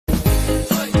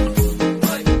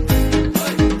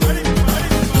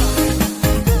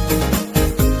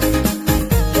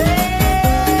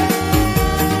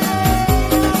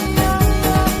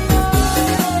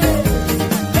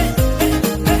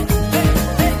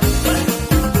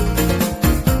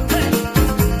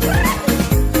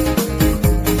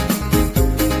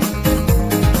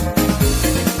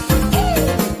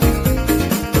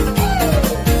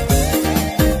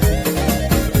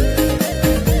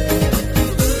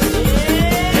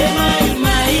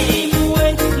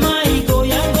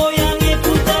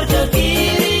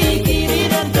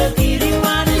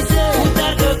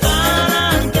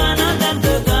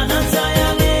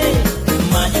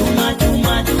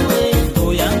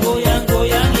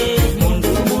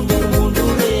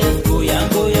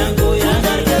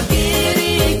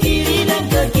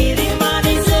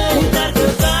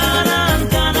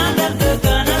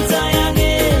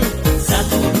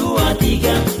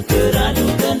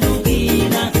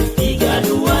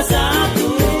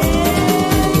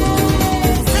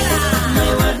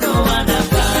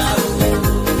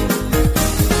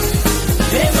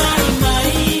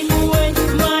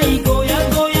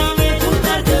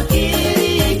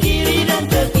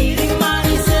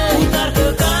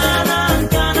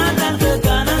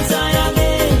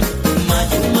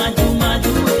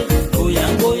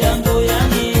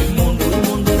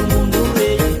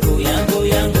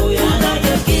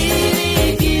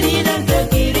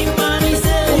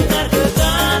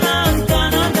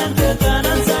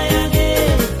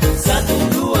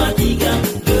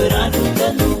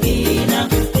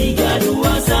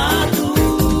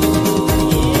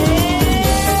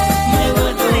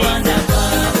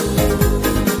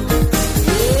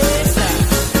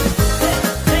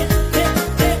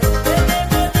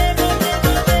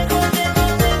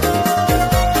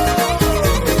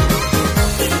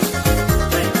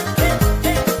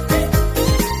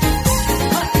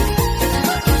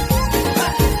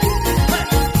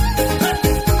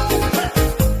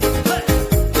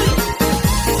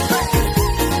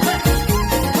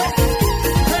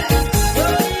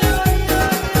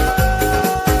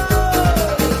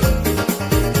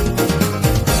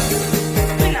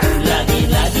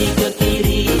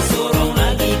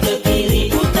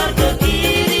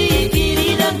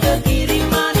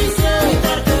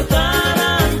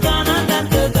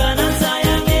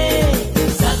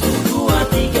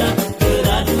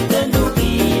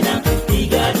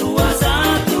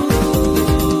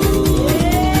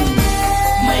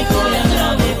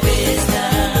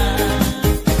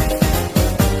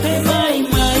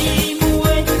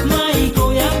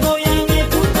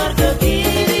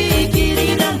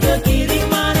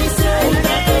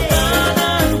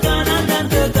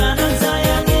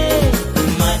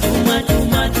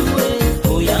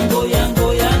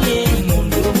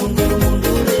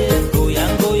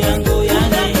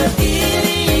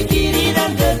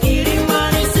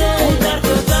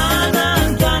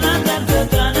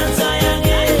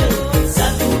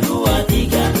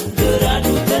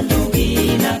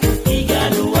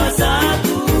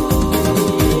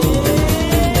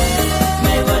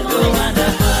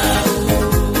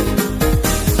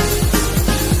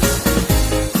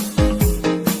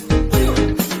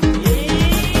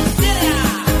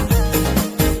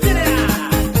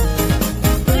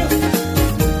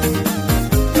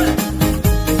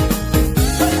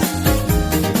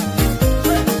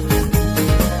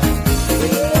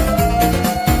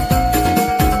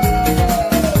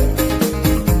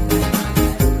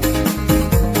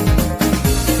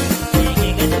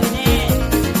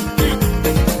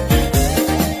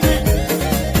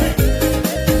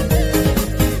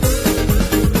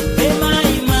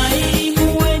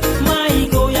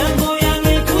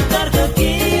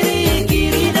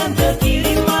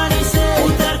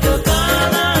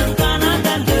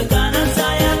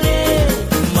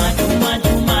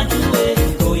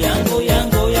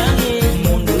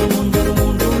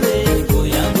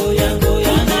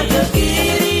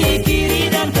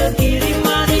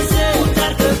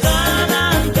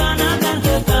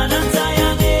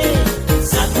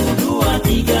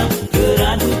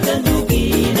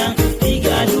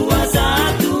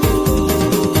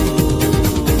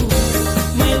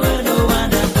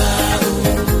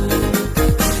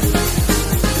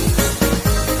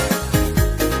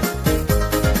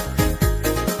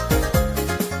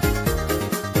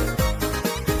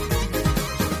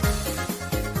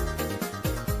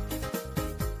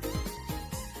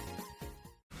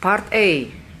Part A.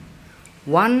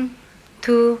 1,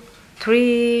 2,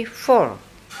 3, 4,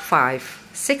 5,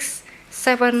 6,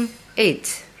 7,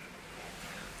 8.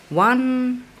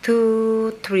 1,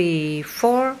 2, 3,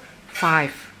 4,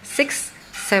 5, 6,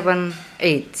 7,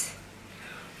 8.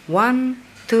 1,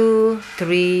 2,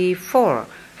 3, 4,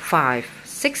 5,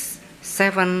 6,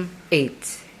 7,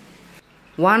 8.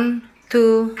 1,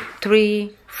 2,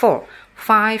 3, 4,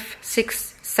 5,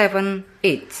 6, 7,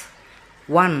 8.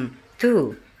 1,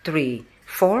 2, 3,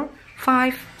 4,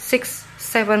 5, 6,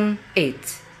 7,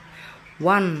 8.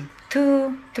 1,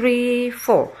 2, 3,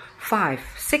 4, 5,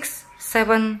 6,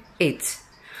 7, 8.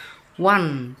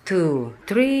 1, 2,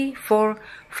 3, 4,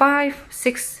 5,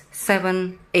 6,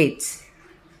 7, 8.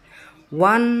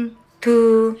 1,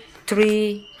 2,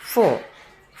 3, 4,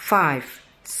 5,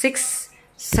 6,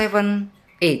 7,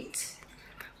 8.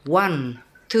 1,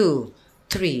 2,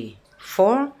 3,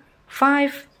 4,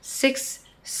 5, 6,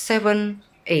 7,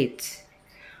 8.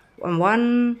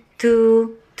 1,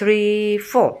 2, 3,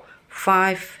 4,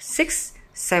 5, 6,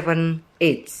 7,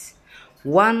 8.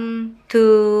 1,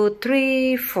 2,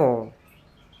 3, 4.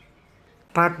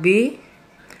 Part B.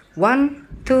 1,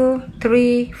 2,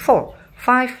 3, 4,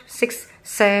 5, 6,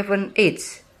 7,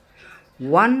 8.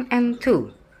 1 and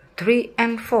 2, 3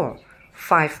 and 4,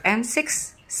 5 and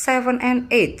 6, 7 and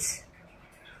 8.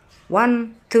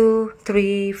 1, 2,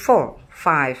 3, 4,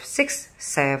 5, 6,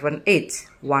 7, 8.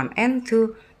 1 and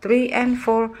 2, 3 and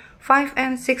 4, 5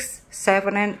 and 6,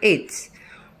 7 and 8.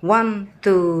 1,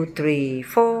 2, 3,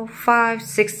 4, 5,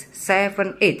 6,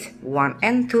 7, 8. 1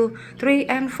 and 2, 3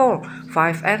 and 4,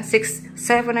 5 and 6,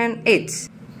 7 and 8.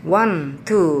 1,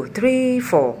 2, 3,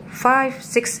 4, 5,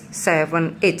 6,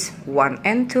 7, 8. 1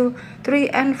 and 2, 3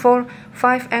 and 4,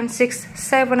 5 and 6,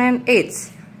 7 and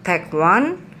 8. Take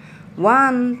 1.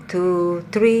 1, 2,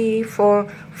 3, 4,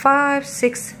 5,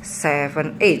 6,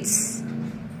 7, 8.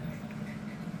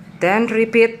 Then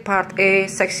repeat part A,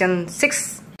 section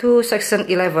 6 to section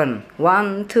 11.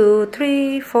 1, 2,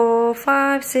 3, 4,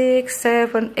 5, 6,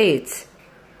 7, 8.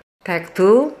 Take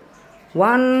 2.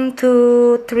 1,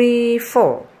 2, 3,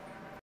 4.